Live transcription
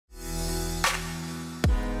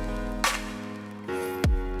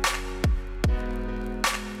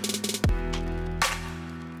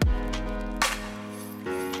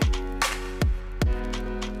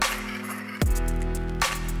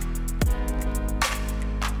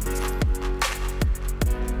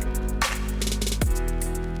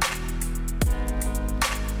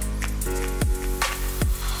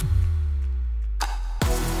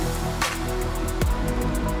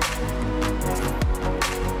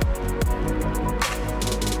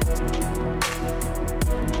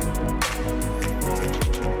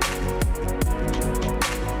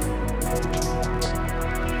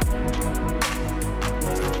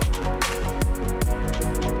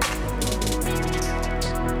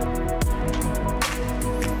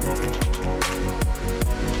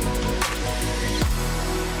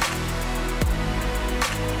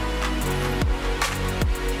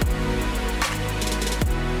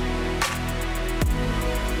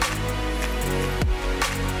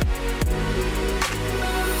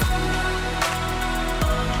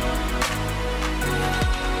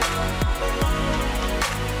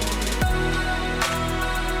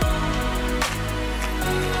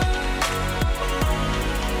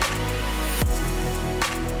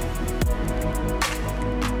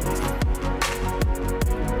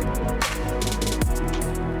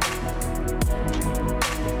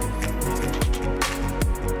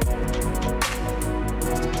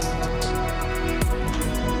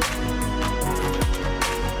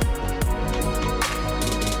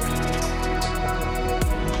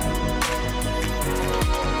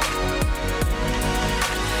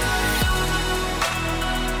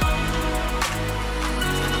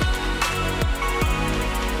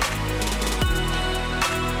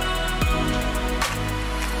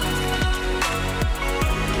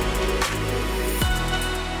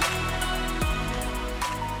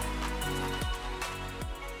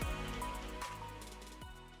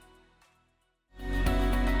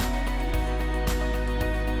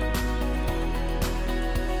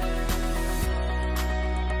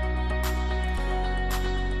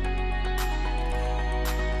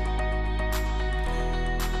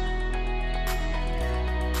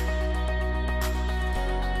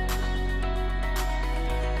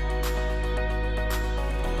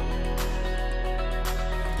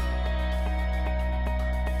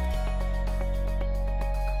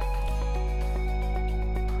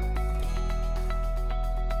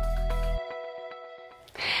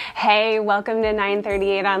Hey, welcome to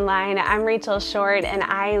 938 Online. I'm Rachel Short and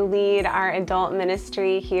I lead our adult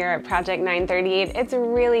ministry here at Project 938. It's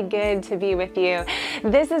really good to be with you.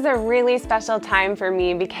 This is a really special time for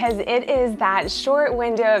me because it is that short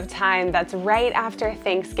window of time that's right after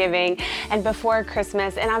Thanksgiving and before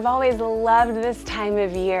Christmas. And I've always loved this time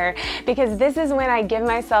of year because this is when I give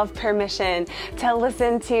myself permission to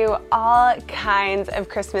listen to all kinds of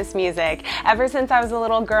Christmas music. Ever since I was a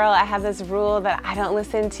little girl, I have this rule that I don't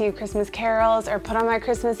listen to Christmas carols or put on my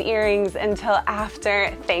Christmas earrings until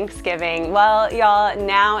after Thanksgiving. Well, y'all,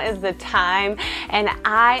 now is the time, and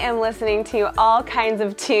I am listening to all kinds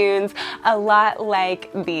of tunes, a lot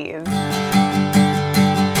like these.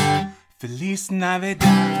 Feliz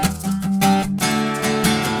Navidad.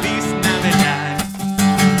 Feliz Navidad.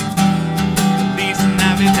 Feliz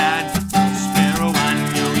Navidad. Spero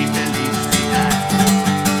año y felicidad.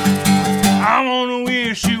 I wanna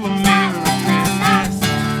wish you a Merry Christmas.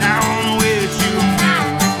 I wanna wish you a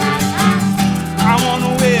Merry Christmas. I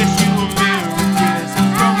wanna wish you a Merry Christmas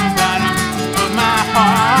from the bottom of my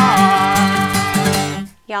heart.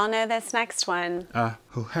 Y'all know this next one. I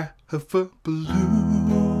have a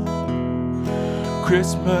blue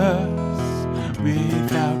Christmas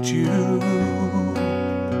without you.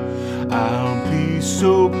 I'll be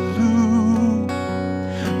so blue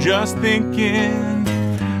just thinking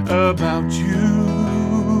about you.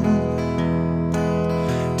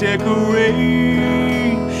 Decorations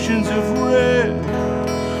of red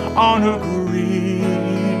on a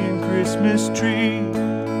green Christmas tree.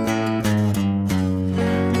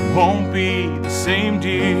 It won't be the same,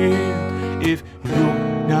 dear, if you're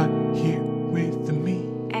not here with me.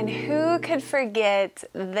 And who could forget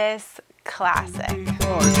this classic?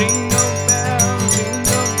 Jingle bells,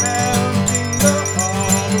 jingle bells, jingle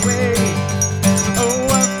all the way. Oh,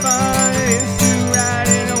 what fun it is to ride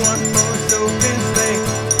in a one-horse open sleigh.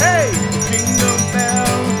 Hey! Jingle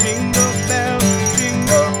bells, jingle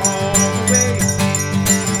all the way.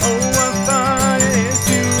 Oh, what fun it is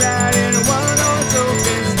to ride in a one-horse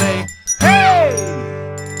open sleigh. Hey!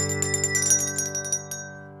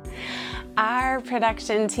 Our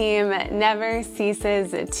production team never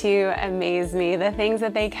ceases to amaze me. The things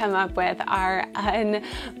that they come up with are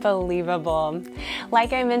unbelievable.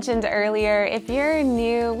 Like I mentioned earlier, if you're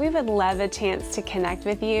new, we would love a chance to connect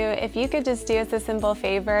with you. If you could just do us a simple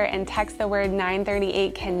favor and text the word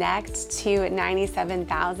 938 connect to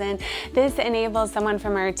 97,000. This enables someone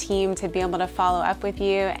from our team to be able to follow up with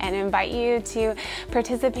you and invite you to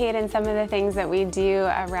participate in some of the things that we do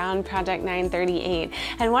around Project 938.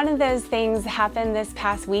 And one of those things happened this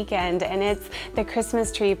past weekend, and it's the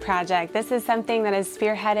Christmas Tree Project. This is something that is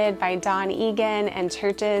spearheaded by Don Egan and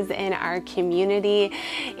churches in our community,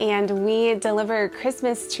 and we deliver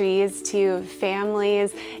Christmas trees to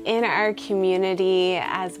families in our community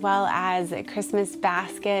as well as Christmas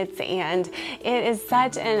baskets, and it is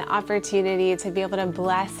such an opportunity to be able to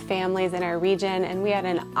bless families in our region. And we had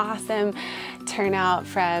an awesome turnout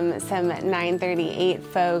from some 938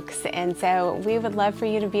 folks, and so we would love for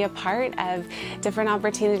you to be a part of different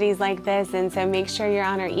opportunities like this. And so make sure you're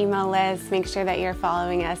on our email list, make sure that you're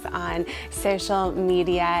following us on social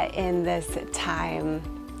media in this time.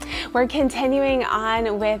 We're continuing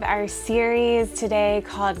on with our series today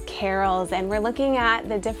called Carols, and we're looking at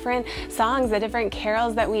the different songs, the different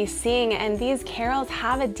carols that we sing, and these carols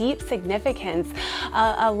have a deep significance,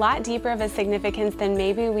 a lot deeper of a significance than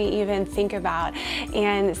maybe we even think about.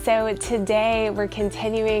 And so today we're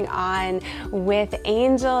continuing on with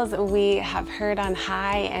Angels We Have Heard on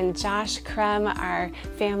High, and Josh Crum, our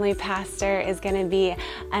family pastor, is going to be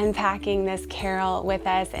unpacking this carol with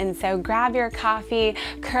us. And so grab your coffee,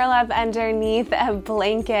 curl up underneath a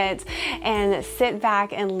blanket, and sit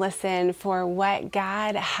back and listen for what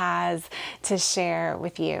God has to share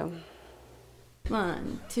with you.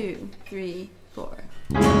 1, 2, 3, 4.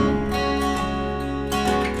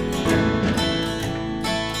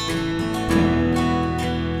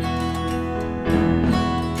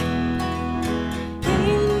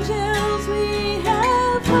 Angels we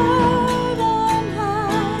have heard on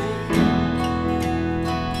high,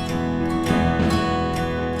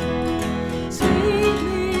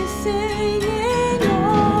 sweetly singing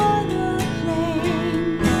o'er the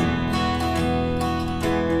plains,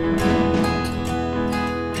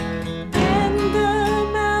 and the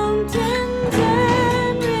mountains.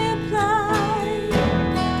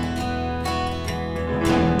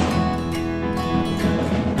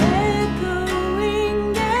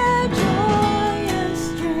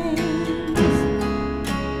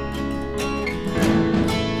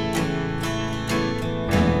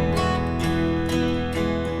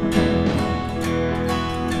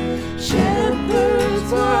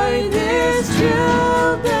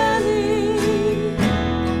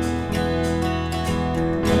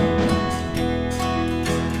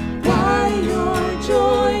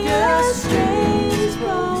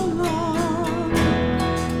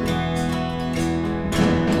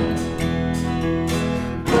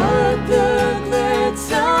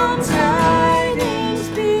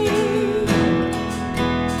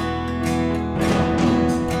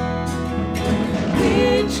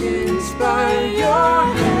 your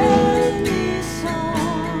heavenly song.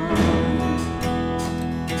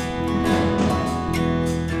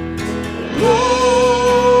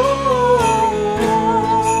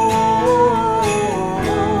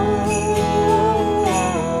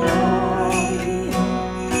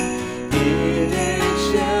 In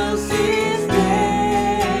Chelsea's name.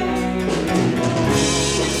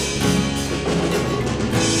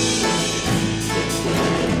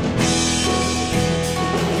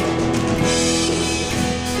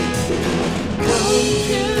 Come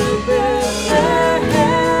to Bethlehem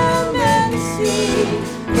and see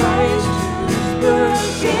Christ whose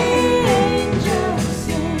birth the angels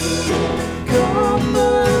sing. Come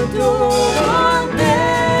adore on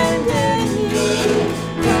bended knee,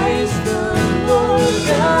 Christ the Lord,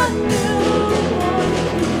 the newborn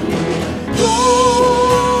King.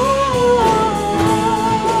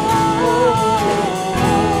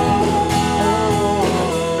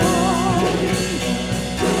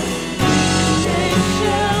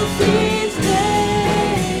 Chelsea's name.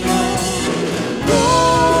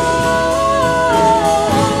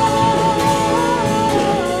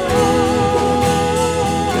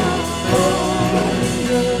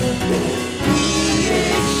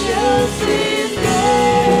 Chelsea's name.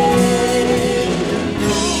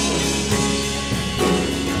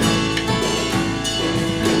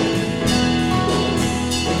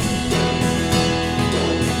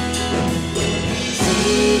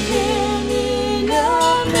 See him in a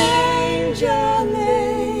manger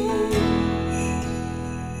laid,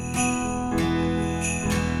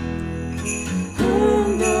 whom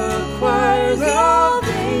the choirs of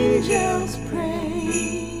angels praise.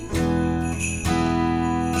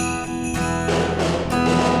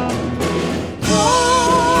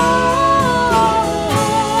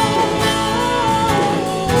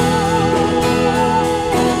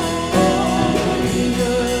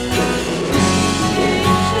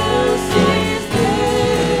 Chelsea's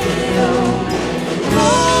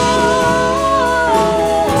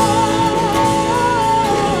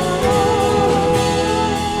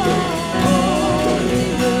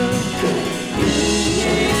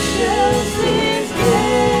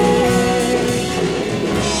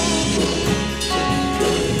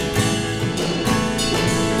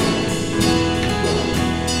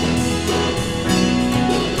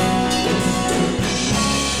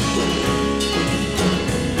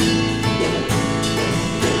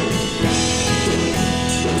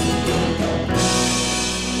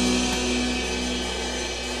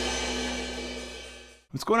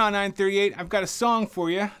What's going on, 938? I've got a song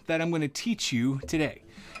for you that I'm going to teach you today.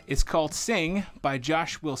 It's called Sing by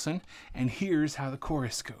Josh Wilson, and here's how the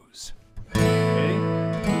chorus goes. Ready?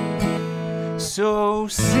 So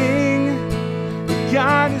sing,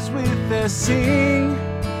 God is with us, sing.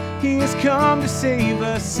 He has come to save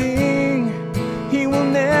us, sing. He will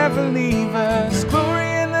never leave us.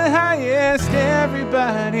 Glory in the highest,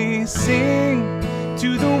 everybody sing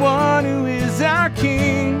to the one who is our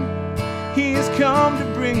King. He has come to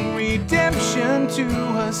bring redemption to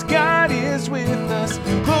us. God is with us.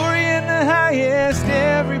 Glory in the highest,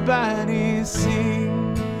 everybody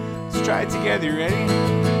sing. Let's try it together, you ready?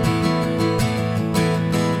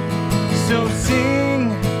 So sing,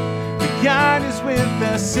 that God is with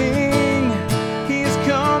us, sing. He has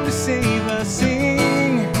come to save us,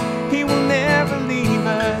 sing. He will never leave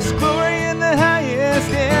us. Glory in the highest,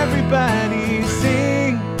 everybody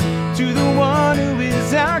sing to the one who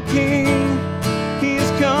is our King. He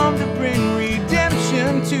has come to bring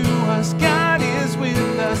redemption to us. God is with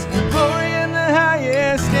us. Glory in the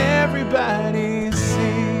highest, everybody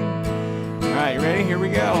sing. All right, you ready? Here we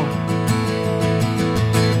go.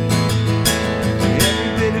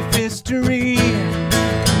 Every bit of history,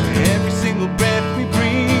 every single breath we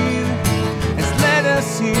breathe has led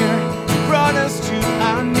us here, brought us to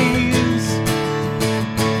our knees.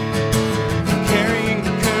 Carrying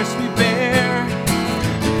the curse we bear,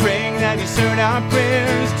 praying that He's heard our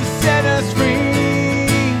prayers to set us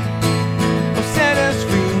free. Oh, set us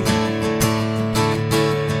free.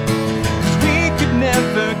 'Cause we could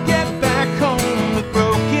never get back home with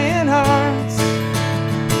broken hearts.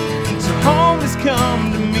 So home has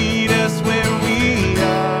come to meet us where we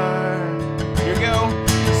are. Here we go.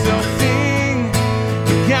 So sing,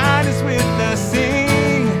 God is with us,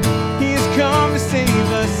 sing. He has come to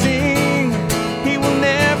save us, sing. He will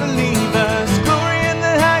never leave us. Glory in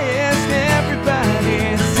the highest,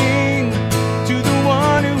 everybody sing to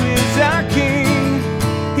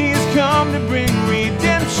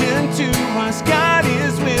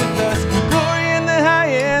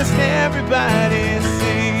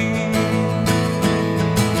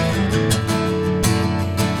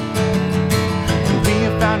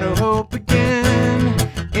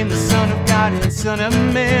Son of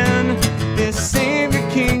Man. This Savior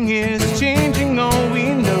King is changing all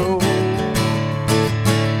we know.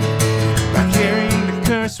 By carrying the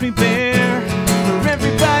curse we bear for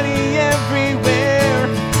everybody everywhere.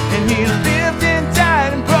 And He lived and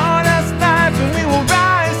died and brought us life, and we will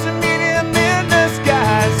rise to meet Him in the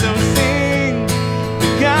sky. So sing,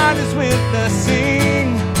 God is with us,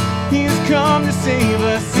 sing. He has come to save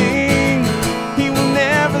us, sing. He will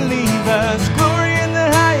never leave us. Glory in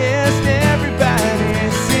the highest, everybody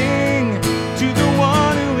sing to the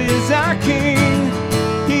one who is our King.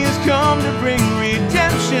 He has come to bring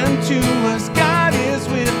redemption to us. God is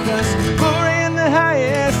with us. Glory in the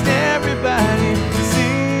highest, everybody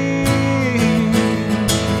sing.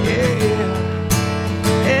 Yeah,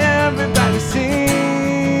 everybody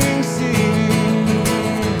sing, sing.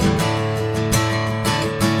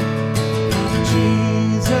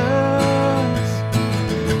 Jesus,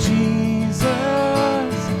 Jesus,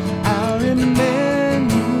 our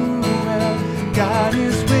Emmanuel. God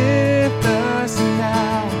is with us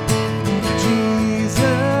now. Jesus,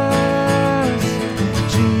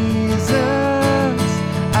 Jesus,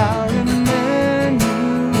 our Emmanuel.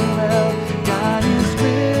 God is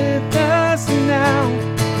with us now.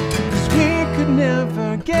 'Cause we could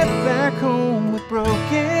never get back home with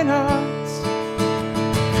broken hearts.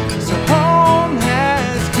 So home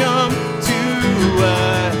has come to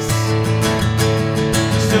us.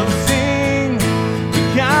 So sing,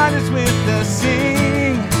 God is with us,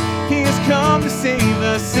 sing. He has come to save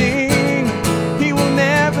us, sing. He will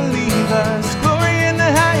never leave us. Glory in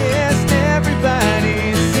the highest,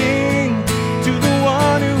 everybody sing to the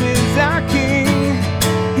one who is our King.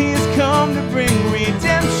 He has come to bring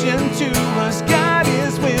redemption to us. God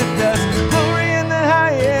is with us. Glory in the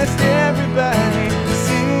highest, everybody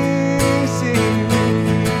sing, sing.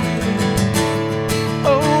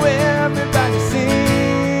 Oh, everybody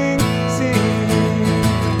sing, sing.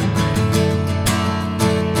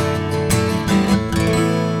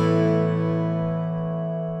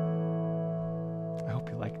 I hope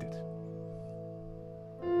you liked it.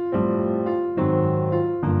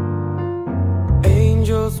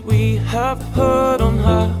 Angels we have heard on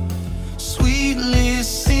high, sweetly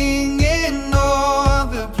singing o'er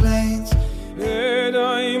the plains. E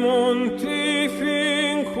dai monti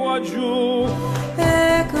fin qua giù,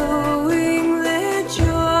 Echoing their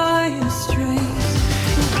joyous strains.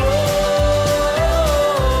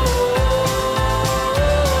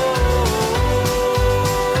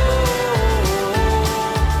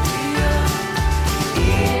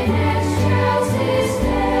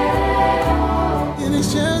 And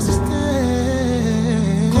it's just a stay.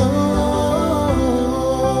 Gloria.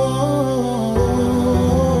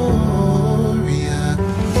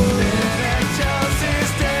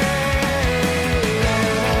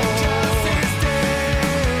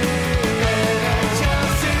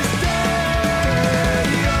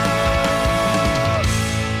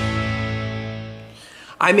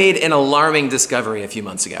 I made an alarming discovery a few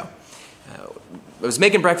months ago. I was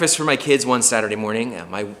making breakfast for my kids one Saturday morning.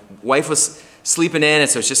 My wife was sleeping in, and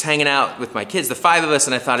so I was just hanging out with my kids, the 5 of us,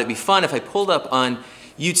 and I thought it'd be fun if I pulled up on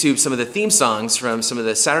YouTube some of the theme songs from some of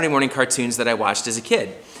the Saturday morning cartoons that I watched as a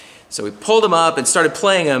kid. So we pulled them up and started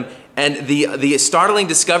playing them, and the startling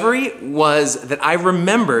discovery was that I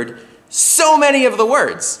remembered so many of the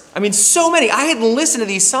words. I mean, so many. I hadn't listened to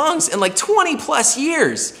these songs in like 20 plus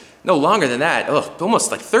years. No longer than that,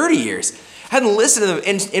 almost like 30 years. Hadn't listened to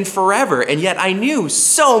them in forever, and yet I knew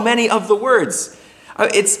so many of the words.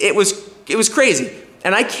 It was crazy,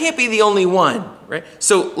 and I can't be the only one, right?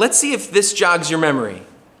 So let's see if this jogs your memory.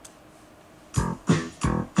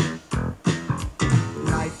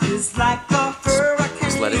 Life is like a hurricane.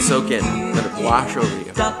 Just let it soak in. Let it wash over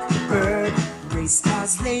you. Duck, bird, race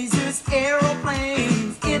cars, lasers, aeroplanes.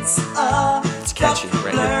 It's catchy,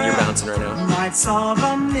 right? You're bouncing right now. Might solve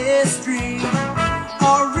a mystery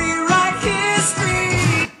or rewrite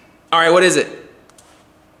history. All right, what is it?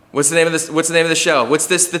 What's the name of this? What's the name of the show? What's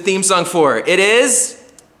this the theme song for? It is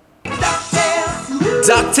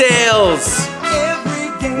DuckTales,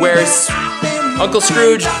 where Uncle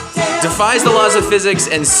Scrooge defies the laws of physics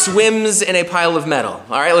and swims in a pile of metal.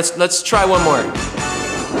 All right, let's try one more.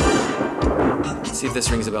 Let's see if this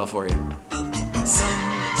rings a bell for you.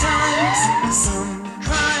 Sometimes some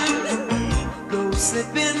crimes go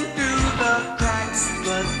slipping through the cracks,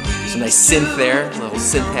 but Some nice synth there, a little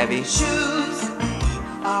synth heavy. shoes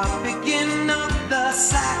are picking up the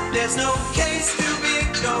slack. There's no case too big,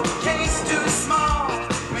 no case too small.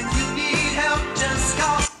 When you need help, just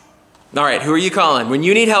call. All right, who are you calling? When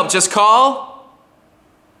you need help, just call.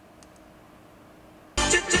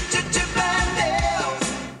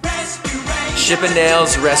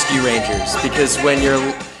 Chippendales Rescue Rangers, because when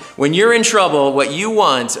you're in trouble, what you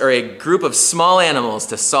want are a group of small animals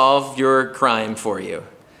to solve your crime for you.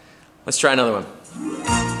 Let's try another one.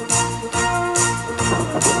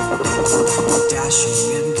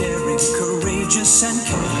 Dashing and daring, courageous and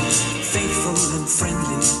caring, faithful and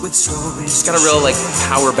friendly with stories. It's got a real like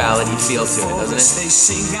power ballady feel to it, doesn't They it?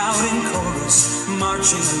 sing out in chorus,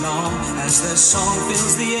 marching along as their song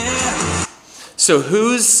fills the air. So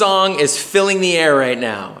whose song is filling the air right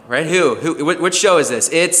now? Right? What show is this?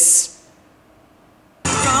 It's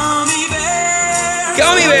Gummy bears.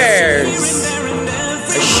 Gummy Bears!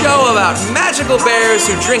 A show about magical bears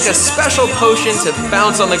who drink a special potion to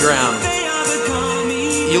bounce on the ground.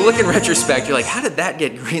 You look in retrospect, you're like, how did that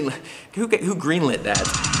get greenlit? Who greenlit that?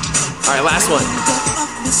 All right, last one.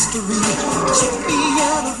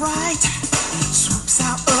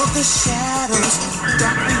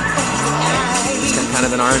 It's got kind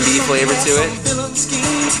of an R&B flavor to it.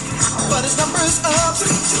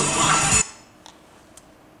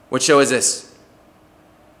 What show is this?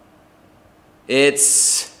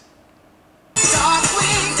 It's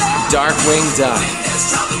Darkwing Duck.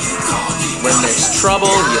 When there's trouble,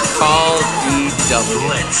 you call DW.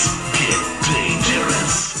 Let's get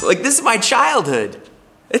dangerous. Like, this is my childhood.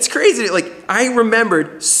 It's crazy. Like, I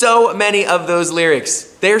remembered so many of those lyrics.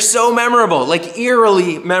 They're so memorable, like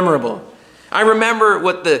eerily memorable. I remember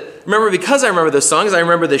because I remember those songs, I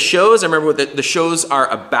remember the shows, I remember what the shows are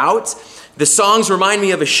about. The songs remind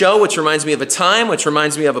me of a show, which reminds me of a time, which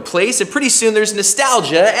reminds me of a place, and pretty soon there's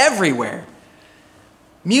nostalgia everywhere.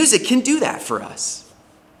 Music can do that for us.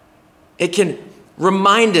 It can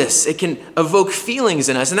remind us, it can evoke feelings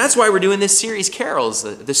in us, and that's why we're doing this series, Carols,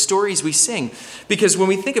 the stories we sing. Because when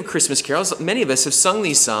we think of Christmas carols, many of us have sung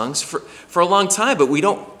these songs for a long time, but we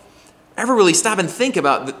don't ever really stop and think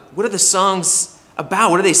about what are the songs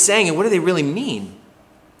about, what are they saying, and what do they really mean?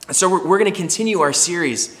 And so we're going to continue our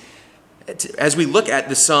series as we look at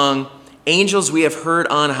the song, Angels We Have Heard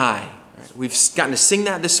on High. We've gotten to sing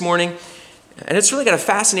that this morning, and it's really got a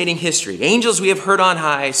fascinating history. Angels we have heard on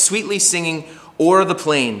high, sweetly singing o'er the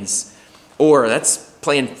plains. Or, that's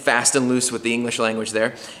playing fast and loose with the English language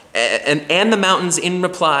there. And the mountains in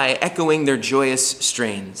reply, echoing their joyous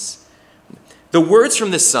strains. The words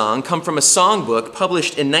from this song come from a songbook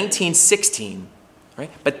published in 1916, right?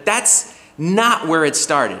 But that's not where it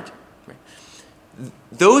started.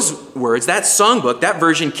 Those words, that songbook, that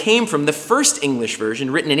version came from the first English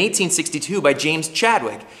version written in 1862 by James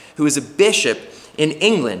Chadwick, who was a bishop in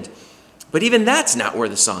England. But even that's not where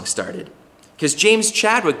the song started, because James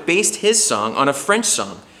Chadwick based his song on a French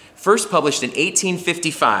song, first published in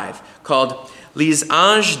 1855, called Les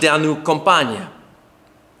Anges de nos Campagnes.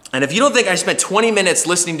 And if you don't think I spent 20 minutes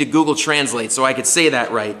listening to Google Translate so I could say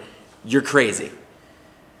that right, you're crazy.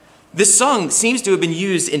 This song seems to have been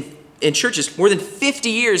used in churches more than 50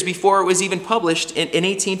 years before it was even published in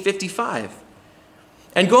 1855.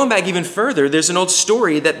 And going back even further, there's an old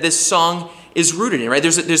story that this song is rooted in, right?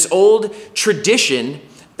 There's this old tradition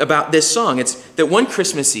about this song. It's that one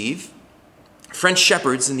Christmas Eve, French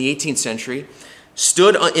shepherds in the 18th century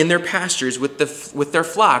stood in their pastures with their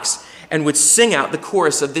flocks and would sing out the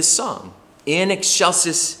chorus of this song, In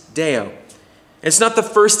Excelsis Deo. And it's not the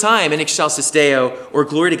first time In Excelsis Deo or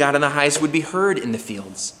Glory to God in the highest would be heard in the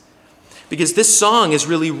fields. Because this song is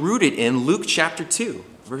really rooted in Luke chapter 2,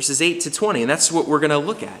 verses 8 to 20, and that's what we're going to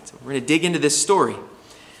look at. We're going to dig into this story.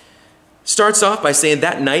 Starts off by saying,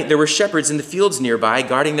 that night there were shepherds in the fields nearby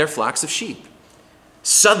guarding their flocks of sheep.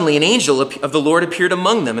 Suddenly an angel of the Lord appeared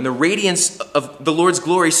among them, and the radiance of the Lord's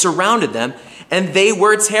glory surrounded them, and they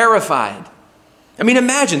were terrified. I mean,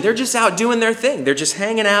 imagine, they're just out doing their thing. They're just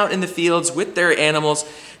hanging out in the fields with their animals,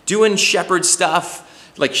 doing shepherd stuff,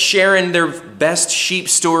 like sharing their best sheep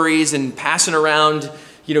stories and passing around,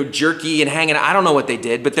 jerky and hanging out. I don't know what they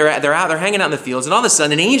did, but they're out, they're hanging out in the fields, and all of a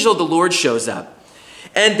sudden an angel of the Lord shows up.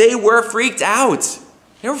 And they were freaked out.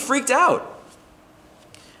 They were freaked out.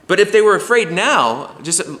 But if they were afraid now,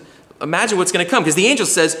 just imagine what's going to come. Because the angel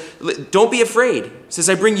says, don't be afraid. He says,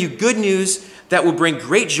 I bring you good news that will bring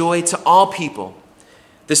great joy to all people.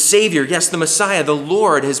 The Savior, yes, the Messiah, the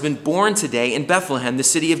Lord, has been born today in Bethlehem, the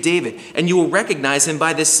city of David. And you will recognize him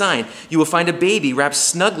by this sign. You will find a baby wrapped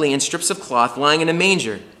snugly in strips of cloth lying in a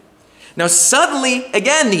manger. Now suddenly,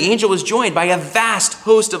 again, the angel was joined by a vast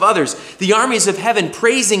host of others, the armies of heaven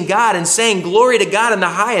praising God and saying, Glory to God in the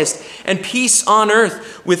highest, and peace on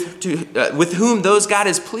earth with whom those God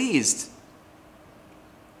is pleased.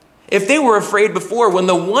 If they were afraid before when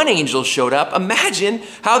the one angel showed up, imagine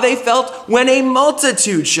how they felt when a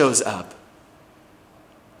multitude shows up.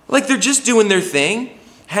 Like they're just doing their thing,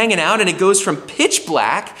 hanging out, and it goes from pitch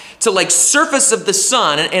black to like surface of the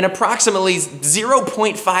sun in approximately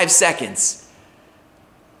 0.5 seconds.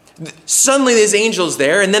 Suddenly there's angels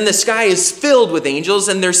there, and then the sky is filled with angels,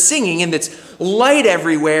 and they're singing, and it's light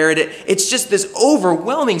everywhere, and it's just this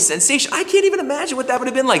overwhelming sensation. I can't even imagine what that would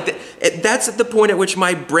have been like. That's at the point at which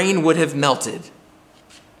my brain would have melted.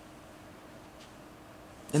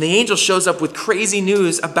 And the angel shows up with crazy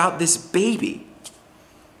news about this baby.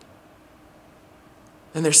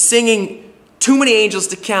 And they're singing, too many angels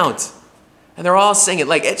to count. And they're all singing.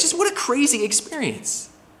 Like, it's just, what a crazy experience.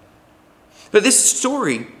 But this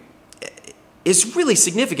story is really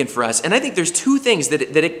significant for us. And I think there's two things that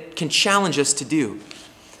it can challenge us to do.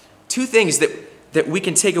 Two things that we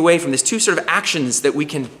can take away from this, two sort of actions that we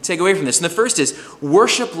can take away from this. And the first is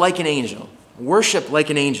worship like an angel. Worship like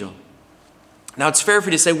an angel. Now, it's fair for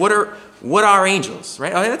you to say, what are angels,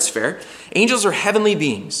 right? Oh, yeah, that's fair. Angels are heavenly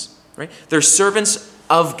beings, right? They're servants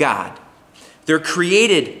of God. They're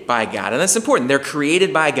created by God, and that's important. They're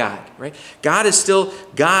created by God, right? God is still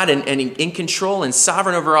God and in control and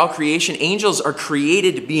sovereign over all creation. Angels are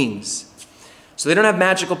created beings. So they don't have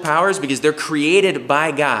magical powers because they're created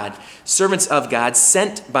by God, servants of God,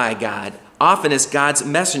 sent by God, often as God's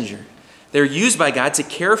messenger. They're used by God to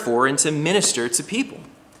care for and to minister to people.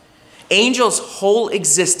 Angels' whole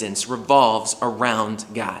existence revolves around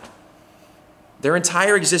God. Their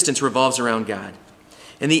entire existence revolves around God.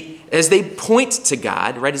 And as they point to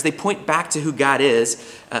God, right, as they point back to who God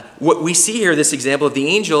is, what we see here, this example of the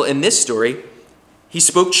angel in this story, he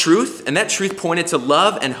spoke truth, and that truth pointed to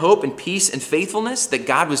love and hope and peace and faithfulness, that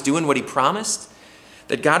God was doing what he promised,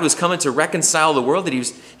 that God was coming to reconcile the world, that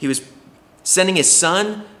he was sending his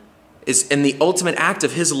son is in the ultimate act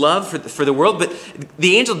of his love for the world. But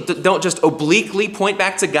the angel don't just obliquely point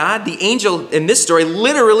back to God. The angel in this story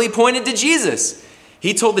literally pointed to Jesus.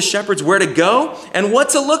 He told the shepherds where to go and what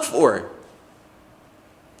to look for.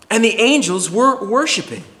 And the angels were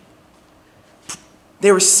worshiping.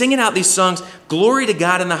 They were singing out these songs, glory to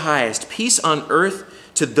God in the highest, peace on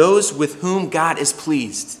earth to those with whom God is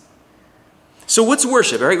pleased. So what's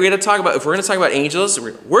worship? All right, we got to talk about, if we're going to talk about angels,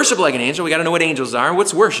 worship like an angel, we got to know what angels are.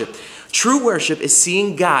 What's worship? True worship is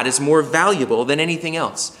seeing God as more valuable than anything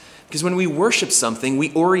else. Because when we worship something,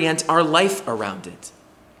 we orient our life around it.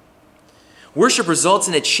 Worship results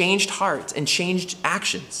in a changed heart and changed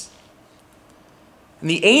actions. And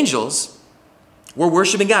the angels were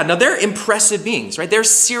worshiping God. Now, they're impressive beings, right? They're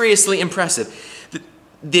seriously impressive.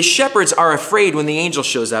 The shepherds are afraid when the angel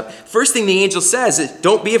shows up. First thing the angel says is,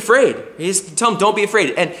 don't be afraid. He's tell them, don't be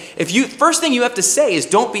afraid. And first thing you have to say is,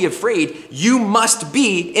 don't be afraid. You must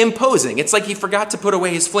be imposing. It's like he forgot to put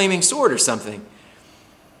away his flaming sword or something.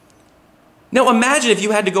 Now, imagine if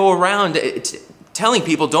you had to go around telling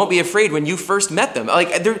people, don't be afraid when you first met them. Like,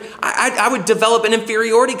 I would develop an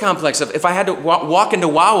inferiority complex if I had to walk into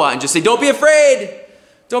Wawa and just say, don't be afraid.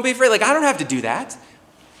 Don't be afraid. Like, I don't have to do that.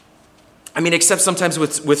 I mean, except sometimes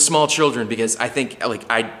with small children, because I think, like,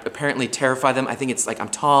 I apparently terrify them. I think it's like I'm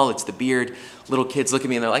tall, it's the beard. Little kids look at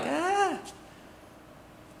me and they're like, ah.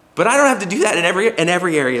 But I don't have to do that in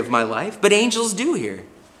every area of my life. But angels do here.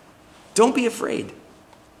 Don't be afraid.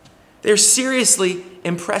 They're seriously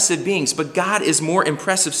impressive beings, but God is more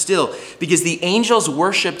impressive still, because the angels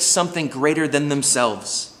worshiped something greater than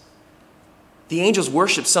themselves. The angels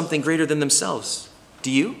worshiped something greater than themselves. Do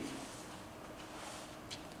you?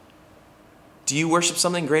 Do you worship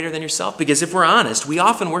something greater than yourself? Because if we're honest, we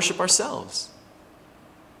often worship ourselves.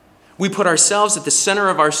 We put ourselves at the center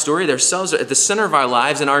of our story, ourselves at the center of our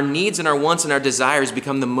lives, and our needs and our wants and our desires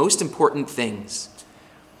become the most important things.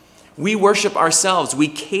 We worship ourselves. We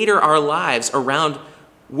cater our lives around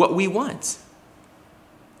what we want.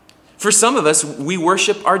 For some of us, we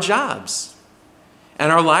worship our jobs, and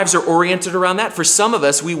our lives are oriented around that. For some of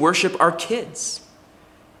us, we worship our kids,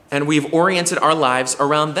 and we've oriented our lives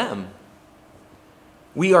around them.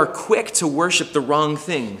 We are quick to worship the wrong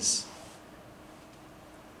things.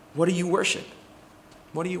 What do you worship?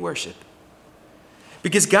 What do you worship?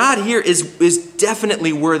 Because God here is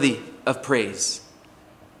definitely worthy of praise.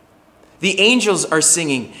 The angels are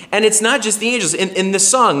singing, and it's not just the angels. In the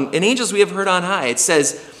song, in Angels We Have Heard on High, it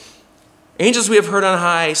says, angels we have heard on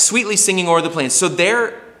high, sweetly singing o'er the plains. So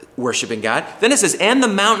they're worshiping God. Then it says, and the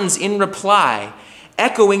mountains in reply,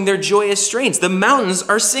 echoing their joyous strains. The mountains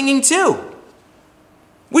are singing too.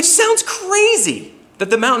 Which sounds crazy that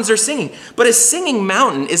the mountains are singing. But a singing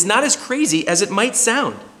mountain is not as crazy as it might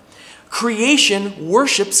sound. Creation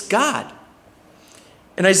worships God.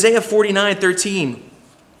 In Isaiah 49:13,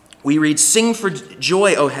 we read, sing for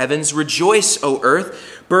joy, O heavens, rejoice, O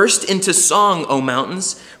earth, burst into song, O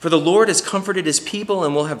mountains, for the Lord has comforted his people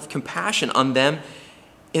and will have compassion on them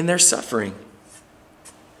in their suffering.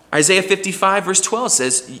 Isaiah 55 verse 12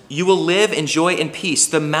 says, you will live in joy and peace.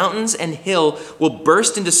 The mountains and hill will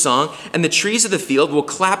burst into song, and the trees of the field will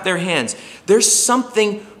clap their hands. There's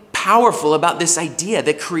something powerful about this idea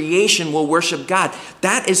that creation will worship God.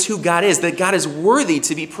 That is who God is, that God is worthy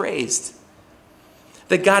to be praised.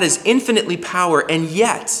 That God is infinitely power, and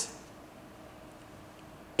yet,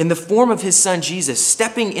 in the form of his son Jesus,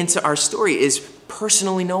 stepping into our story is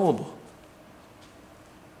personally knowable.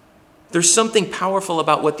 There's something powerful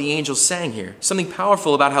about what the angels sang here. Something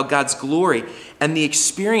powerful about how God's glory and the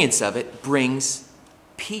experience of it brings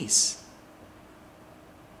peace.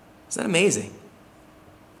 Isn't that amazing?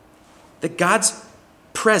 That God's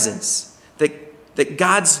presence, that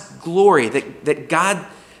God's glory, that God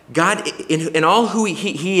in all who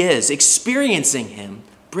he is, experiencing him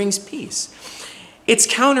brings peace. It's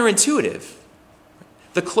counterintuitive.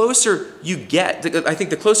 The closer you get, I think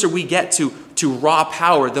the closer we get to raw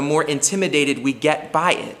power, the more intimidated we get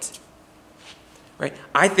by it. Right?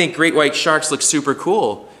 I think great white sharks look super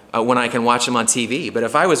cool when I can watch them on TV, but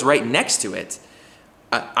if I was right next to it,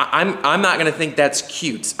 I'm not going to think that's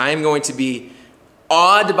cute. I am going to be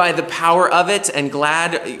awed by the power of it and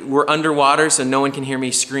glad we're underwater so no one can hear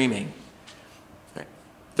me screaming. Right?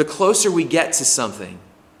 The closer we get to something,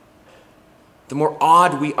 the more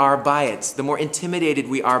awed we are by it, the more intimidated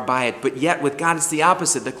we are by it. But yet with God, it's the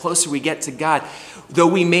opposite. The closer we get to God, though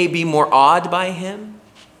we may be more awed by him,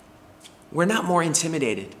 we're not more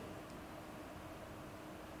intimidated.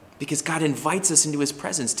 Because God invites us into his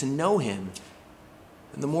presence to know him.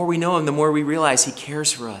 And the more we know him, the more we realize he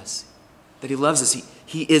cares for us, that he loves us.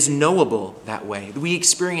 He is knowable that way. We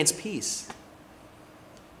experience peace.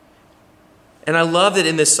 And I love that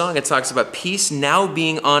in this song it talks about peace now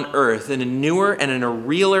being on earth in a newer and in a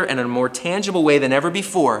realer and a more tangible way than ever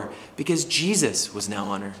before, because Jesus was now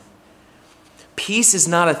on earth. Peace is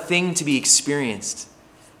not a thing to be experienced.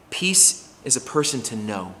 Peace is a person to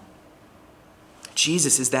know.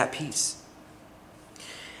 Jesus is that peace.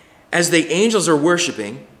 As the angels are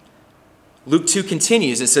worshiping, Luke 2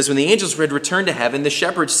 continues. It says, when the angels had returned to heaven, the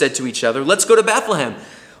shepherds said to each other, let's go to Bethlehem.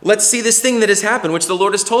 Let's see this thing that has happened, which the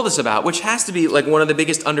Lord has told us about, which has to be like one of the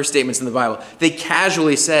biggest understatements in the Bible. They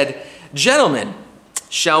casually said, gentlemen,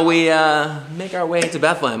 shall we make our way to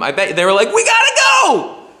Bethlehem? I bet they were like, we gotta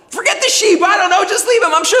go! Forget the sheep, I don't know, just leave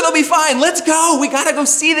them. I'm sure they'll be fine. Let's go, we gotta go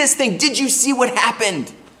see this thing. Did you see what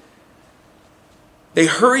happened? They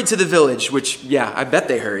hurried to the village, which, yeah, I bet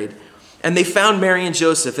they hurried. And they found Mary and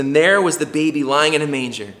Joseph, and there was the baby lying in a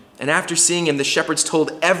manger. And after seeing him, the shepherds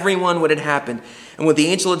told everyone what had happened and what the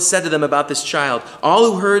angel had said to them about this child. All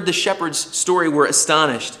who heard the shepherd's story were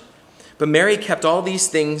astonished. But Mary kept all these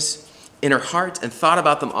things in her heart and thought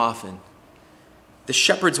about them often. The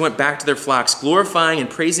shepherds went back to their flocks, glorifying and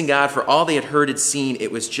praising God for all they had heard and seen.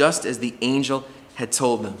 It was just as the angel had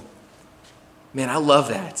told them. Man, I love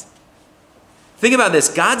that. Think about this.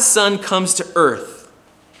 God's son comes to earth.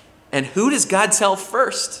 And who does God tell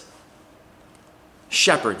first?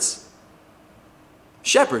 Shepherds.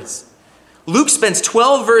 Shepherds. Luke spends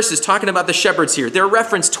 12 verses talking about the shepherds here. They're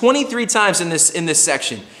referenced 23 times in this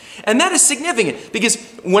section. And that is significant because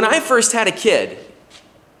when I first had a kid,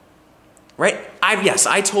 right?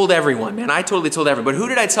 I told everyone, man. I totally told everyone. But who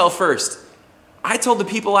did I tell first? I told the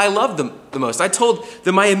people I loved the most. I told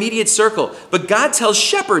my immediate circle. But God tells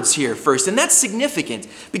shepherds here first, and that's significant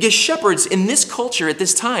because shepherds in this culture at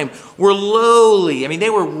this time were lowly. I mean, they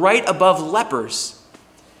were right above lepers.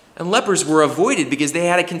 And lepers were avoided because they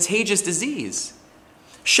had a contagious disease.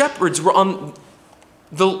 Shepherds were on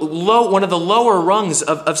one of the lower rungs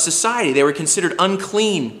of society. They were considered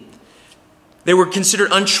unclean. They were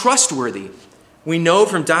considered untrustworthy. We know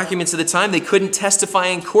from documents of the time they couldn't testify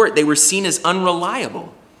in court. They were seen as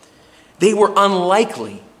unreliable. They were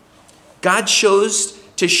unlikely. God chose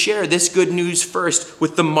to share this good news first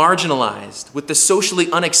with the marginalized, with the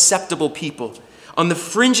socially unacceptable people on the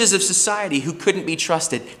fringes of society who couldn't be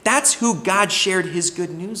trusted. That's who God shared his good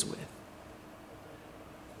news with.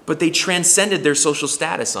 But they transcended their social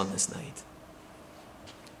status on this night.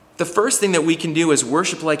 The first thing that we can do is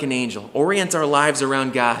worship like an angel, orient our lives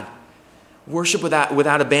around God. Worship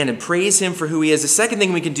without abandon. Praise him for who he is. The second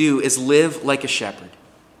thing we can do is live like a shepherd.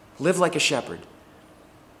 Live like a shepherd.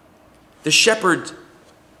 The shepherd,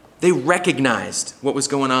 they recognized what was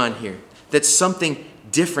going on here, that something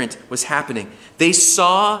different was happening. They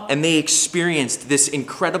saw and they experienced this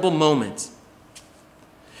incredible moment.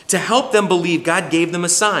 To help them believe, God gave them a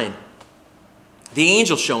sign. The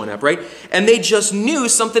angel showing up, right? And they just knew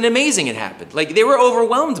something amazing had happened. Like they were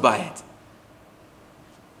overwhelmed by it.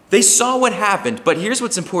 They saw what happened, but here's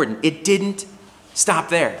what's important. It didn't stop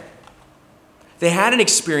there. They had an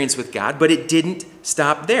experience with God, but it didn't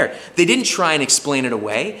stop there. They didn't try and explain it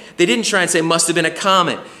away. They didn't try and say it must have been a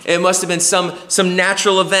comet. It must have been some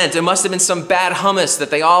natural event. It must have been some bad hummus that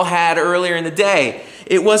they all had earlier in the day.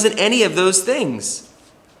 It wasn't any of those things.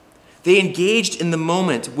 They engaged in the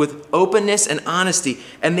moment with openness and honesty,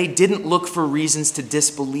 and they didn't look for reasons to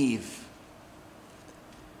disbelieve.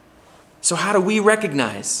 So how do we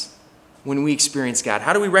recognize when we experience God?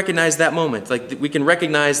 How do we recognize that moment? Like we can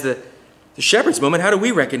recognize the shepherd's moment. How do we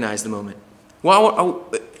recognize the moment? Well, I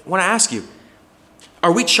want to ask you,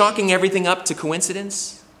 are we chalking everything up to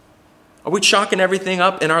coincidence? Are we chalking everything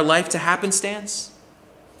up in our life to happenstance?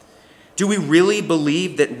 Do we really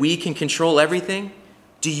believe that we can control everything?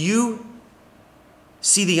 Do you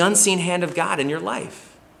see the unseen hand of God in your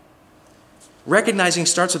life? Recognizing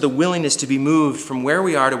starts with a willingness to be moved from where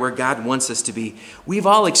we are to where God wants us to be. We've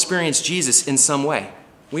all experienced Jesus in some way.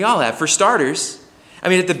 We all have. For starters, I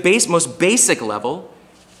mean, at the most basic level,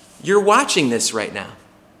 you're watching this right now.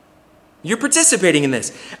 You're participating in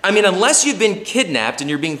this. I mean, unless you've been kidnapped and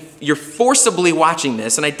you're forcibly watching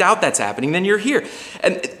this, and I doubt that's happening, then you're here.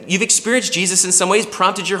 And you've experienced Jesus in some ways,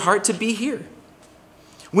 prompted your heart to be here.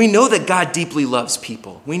 We know that God deeply loves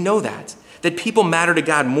people. We know that people matter to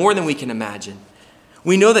God more than we can imagine.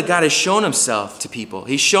 We know that God has shown himself to people.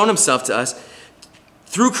 He's shown himself to us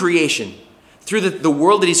through creation, through the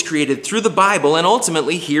world that he's created, through the Bible, and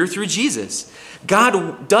ultimately here through Jesus.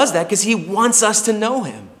 God does that because he wants us to know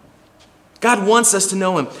him. God wants us to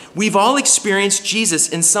know him. We've all experienced Jesus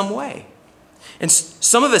in some way. And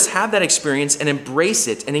some of us have that experience and embrace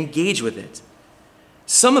it and engage with it.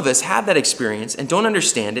 Some of us have that experience and don't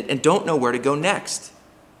understand it and don't know where to go next.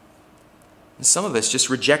 And some of us just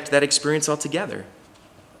reject that experience altogether.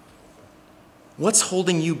 What's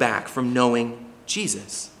holding you back from knowing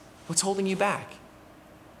Jesus? What's holding you back?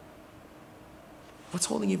 What's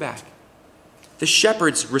holding you back? The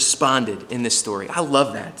shepherds responded in this story. I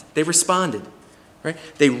love that. They responded, right?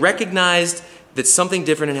 They recognized that something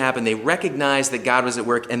different had happened. They recognized that God was at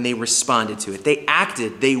work, and they responded to it. They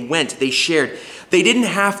acted, they went, they shared. They didn't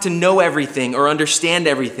have to know everything or understand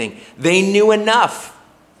everything. They knew enough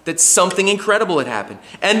that something incredible had happened,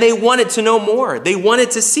 and they wanted to know more. They wanted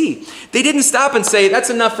to see. They didn't stop and say, that's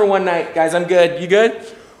enough for one night. Guys, I'm good. You good?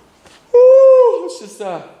 Woo, let's just,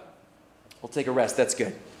 we'll take a rest. That's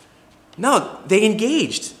good. No, they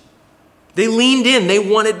engaged. They leaned in. They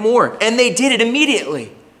wanted more, and they did it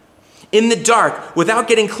immediately. In the dark, without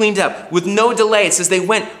getting cleaned up, with no delay. It says they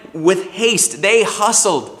went with haste. They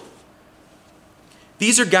hustled.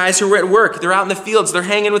 These are guys who were at work. They're out in the fields. They're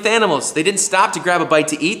hanging with animals. They didn't stop to grab a bite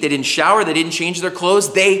to eat. They didn't shower. They didn't change their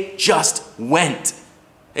clothes. They just went.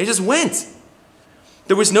 They just went.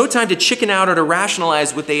 There was no time to chicken out or to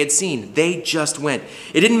rationalize what they had seen. They just went.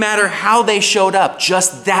 It didn't matter how they showed up,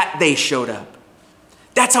 just that they showed up.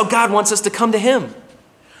 That's how God wants us to come to him.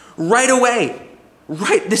 Right away.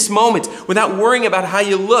 Right this moment, without worrying about how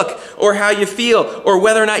you look or how you feel or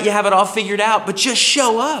whether or not you have it all figured out, but just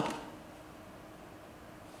show up.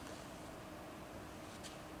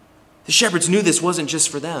 The shepherds knew this wasn't just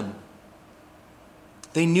for them.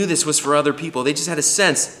 They knew this was for other people. They just had a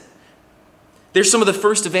sense. They're some of the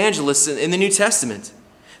first evangelists in the New Testament.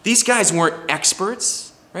 These guys weren't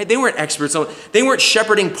experts, right? They weren't experts. They weren't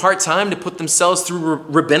shepherding part-time to put themselves through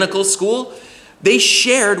rabbinical school. They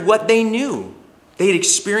shared what they knew. They had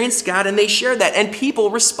experienced God, and they shared that, and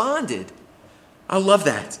people responded. I love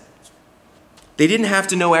that. They didn't have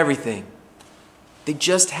to know everything. They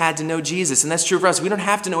just had to know Jesus, and that's true for us. We don't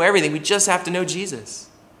have to know everything. We just have to know Jesus.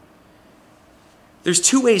 There's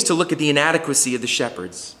two ways to look at the inadequacy of the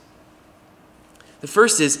shepherds. The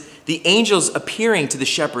first is the angels appearing to the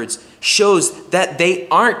shepherds shows that they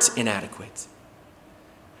aren't inadequate.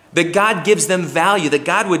 That God gives them value, that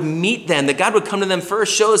God would meet them, that God would come to them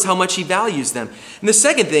first, shows how much he values them. And the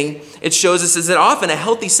second thing it shows us is that often a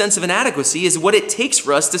healthy sense of inadequacy is what it takes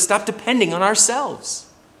for us to stop depending on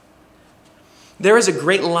ourselves. There is a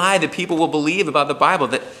great lie that people will believe about the Bible,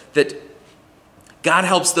 that God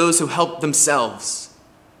helps those who help themselves.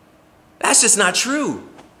 That's just not true.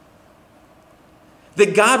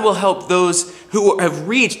 That God will help those who have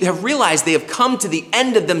realized they have come to the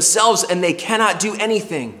end of themselves and they cannot do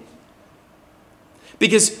anything.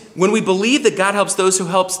 Because when we believe that God helps those who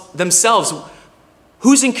help themselves,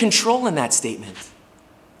 who's in control in that statement?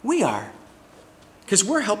 We are. Because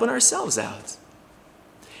we're helping ourselves out.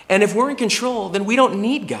 And if we're in control, then we don't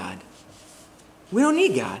need God. We don't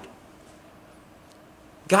need God.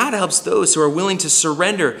 God helps those who are willing to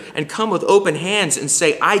surrender and come with open hands and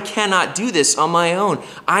say, I cannot do this on my own.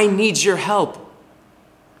 I need your help.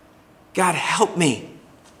 God, help me.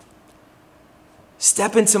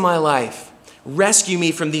 Step into my life. Rescue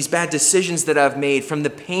me from these bad decisions that I've made, from the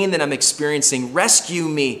pain that I'm experiencing. Rescue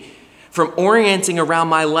me from orienting around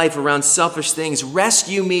my life around selfish things.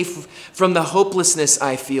 Rescue me from the hopelessness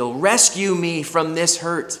I feel. Rescue me from this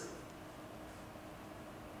hurt.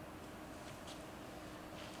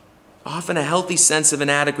 Often a healthy sense of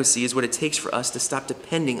inadequacy is what it takes for us to stop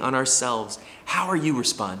depending on ourselves. How are you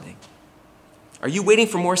responding? Are you waiting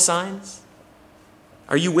for more signs?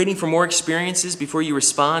 Are you waiting for more experiences before you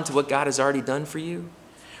respond to what God has already done for you?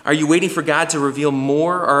 Are you waiting for God to reveal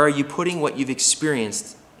more, or are you putting what you've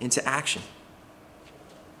experienced into action?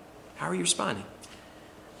 How are you responding?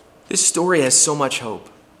 This story has so much hope.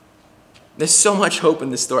 There's so much hope in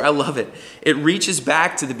this story. I love it. It reaches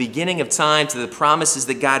back to the beginning of time, to the promises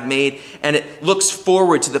that God made, and it looks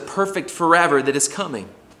forward to the perfect forever that is coming.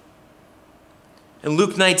 In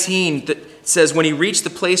Luke 19, it says, when he reached the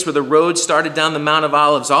place where the road started down the Mount of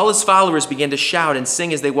Olives, all his followers began to shout and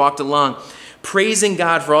sing as they walked along, praising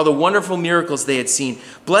God for all the wonderful miracles they had seen.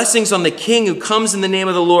 Blessings on the King who comes in the name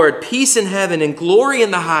of the Lord, peace in heaven and glory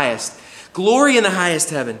in the highest. Glory in the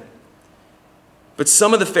highest heaven. But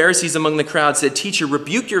some of the Pharisees among the crowd said, Teacher,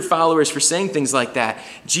 rebuke your followers for saying things like that.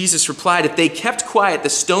 Jesus replied, if they kept quiet, the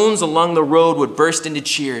stones along the road would burst into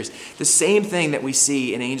cheers. The same thing that we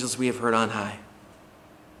see in Angels We Have Heard on High.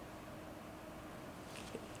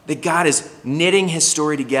 That God is knitting his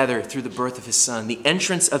story together through the birth of his son, the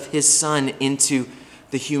entrance of his son into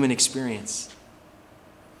the human experience.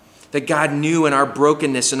 That God knew in our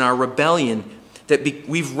brokenness and our rebellion that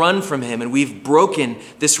we've run from him and we've broken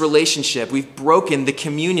this relationship. We've broken the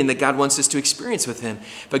communion that God wants us to experience with him.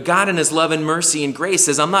 But God in his love and mercy and grace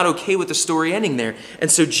says, I'm not okay with the story ending there.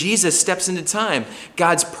 And so Jesus steps into time,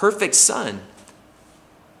 God's perfect son,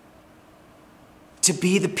 to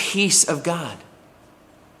be the peace of God.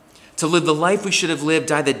 To live the life we should have lived,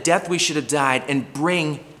 die the death we should have died, and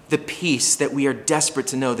bring the peace that we are desperate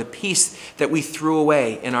to know, the peace that we threw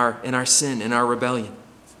away in our sin, in our rebellion.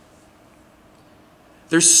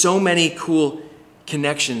 There's so many cool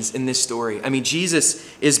connections in this story. I mean,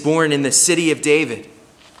 Jesus is born in the city of David.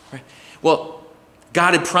 Right? Well,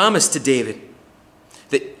 God had promised to David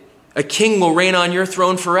that a king will reign on your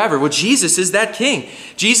throne forever. Well, Jesus is that king.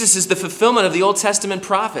 Jesus is the fulfillment of the Old Testament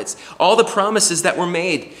prophets. All the promises that were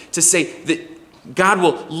made to say that God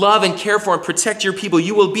will love and care for and protect your people.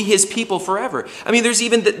 You will be his people forever. I mean, there's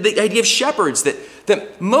even the idea of shepherds,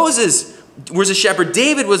 that Moses was a shepherd.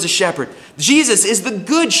 David was a shepherd. Jesus is the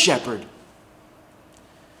good shepherd.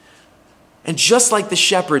 And just like the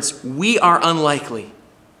shepherds, we are unlikely.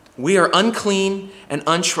 We are unclean and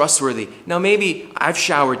untrustworthy. Now, maybe I've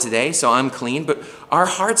showered today, so I'm clean, but our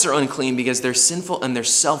hearts are unclean because they're sinful and they're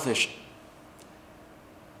selfish.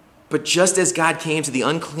 But just as God came to the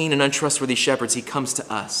unclean and untrustworthy shepherds, he comes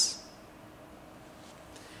to us.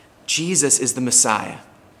 Jesus is the Messiah.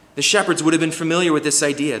 The shepherds would have been familiar with this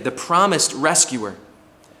idea, the promised rescuer,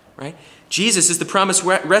 right? Jesus is the promised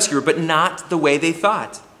rescuer, but not the way they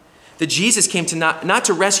thought. That Jesus came to not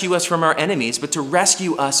to rescue us from our enemies, but to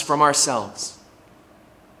rescue us from ourselves.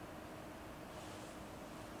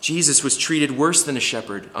 Jesus was treated worse than a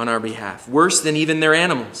shepherd on our behalf, worse than even their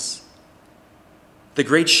animals. The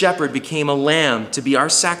great shepherd became a lamb to be our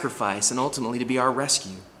sacrifice and ultimately to be our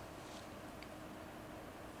rescue.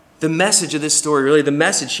 The message of this story, really the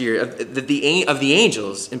message here of the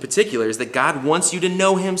angels in particular, is that God wants you to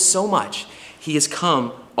know him so much, he has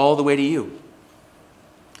come all the way to you.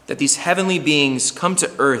 That these heavenly beings come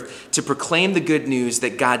to earth to proclaim the good news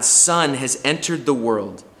that God's Son has entered the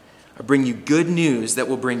world. I bring you good news that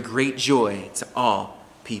will bring great joy to all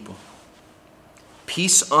people.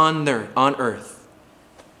 Peace on earth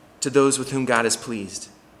to those with whom God is pleased.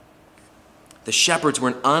 The shepherds were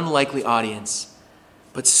an unlikely audience,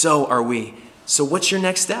 but so are we. So what's your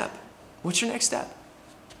next step? What's your next step?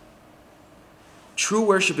 True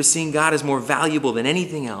worship is seeing God as more valuable than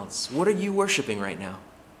anything else. What are you worshiping right now?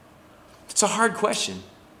 It's a hard question.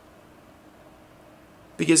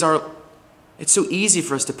 Because it's so easy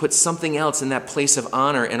for us to put something else in that place of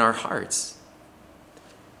honor in our hearts.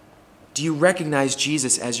 Do you recognize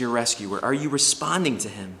Jesus as your rescuer? Are you responding to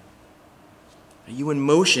him? Are you in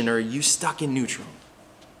motion or are you stuck in neutral?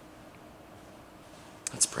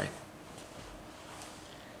 Let's pray.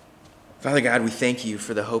 Father God, we thank you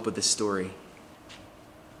for the hope of this story.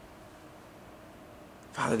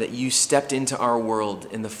 Father, that you stepped into our world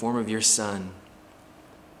in the form of your Son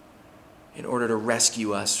in order to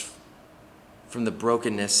rescue us from the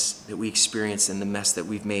brokenness that we experience and the mess that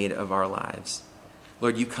we've made of our lives.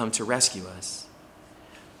 Lord, you come to rescue us.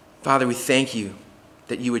 Father, we thank you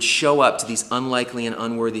that you would show up to these unlikely and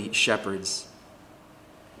unworthy shepherds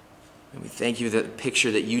And we thank you for the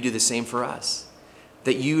picture that you do the same for us.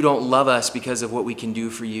 That you don't love us because of what we can do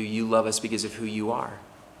for you. You love us because of who you are.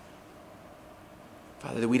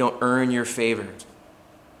 Father, that we don't earn your favor.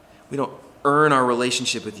 We don't earn our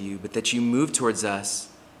relationship with you, but that you move towards us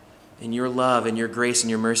in your love and your grace and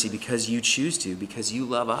your mercy because you choose to, because you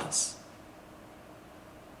love us.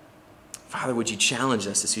 Father, would you challenge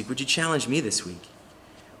us this week? Would you challenge me this week?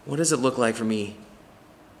 What does it look like for me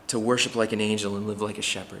to worship like an angel and live like a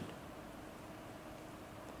shepherd?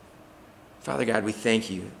 Father God, we thank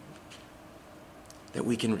you that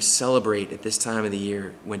we can celebrate at this time of the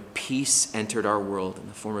year when peace entered our world in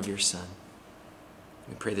the form of your Son.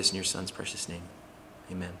 We pray this in your Son's precious name.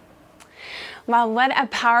 Amen. Well, what a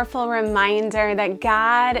powerful reminder that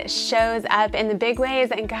God shows up in the big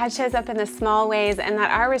ways and God shows up in the small ways, and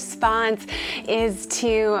that our response is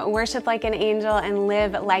to worship like an angel and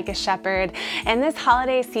live like a shepherd. And this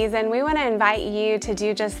holiday season, we want to invite you to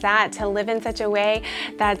do just that, to live in such a way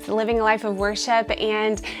that's living a life of worship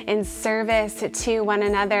and in service to one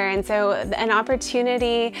another. And so an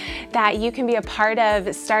opportunity that you can be a part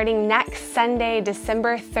of starting next Sunday,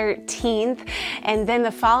 December 13th, and then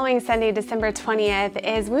the following Sunday, December 20th,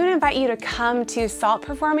 is we would invite you to come to Salt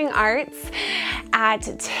Performing Arts at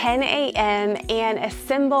 10 a.m. and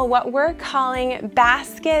assemble what we're calling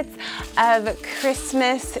baskets of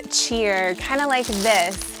Christmas cheer, kind of like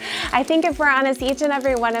this. I think if we're honest, each and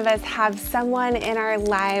every one of us have someone in our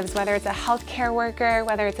lives, whether it's a healthcare worker,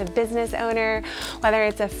 whether it's a business owner, whether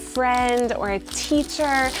it's a friend or a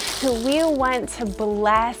teacher, who we want to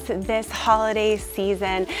bless this holiday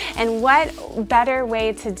season. And what better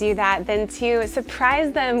way to do that than to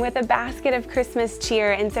surprise them with a basket of Christmas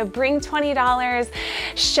cheer? And so bring $20,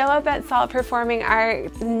 show up at Salt Performing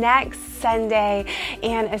Arts next Sunday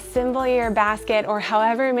and assemble your basket, or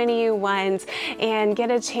however many you want, and get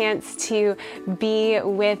a chance to be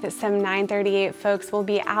with some 938 folks. We'll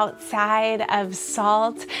be outside of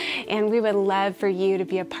Salt, and we would love for you to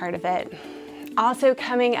be a part of it. Also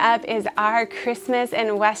coming up is our Christmas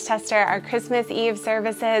in Westchester, our Christmas Eve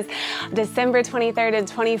services, December 23rd and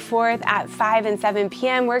 24th at 5 and 7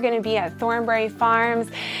 p.m. We're going to be at Thornbury Farms,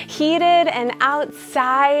 heated and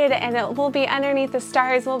outside, and it will be underneath the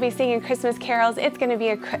stars. We'll be singing Christmas carols. It's going to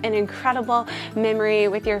be an incredible memory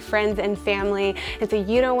with your friends and family, and so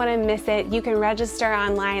you don't want to miss it. You can register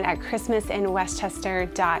online at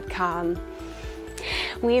christmasinwestchester.com.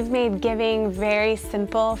 We've made giving very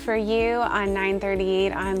simple for you on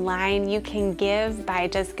 938 online. You can give by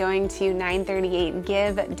just going to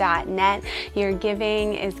 938give.net. Your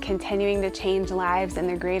giving is continuing to change lives in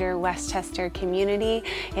the greater Westchester community.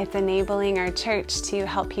 It's enabling our church to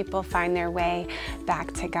help people find their way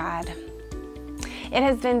back to God. It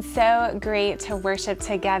has been so great to worship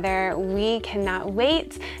together. We cannot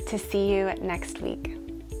wait to see you next week.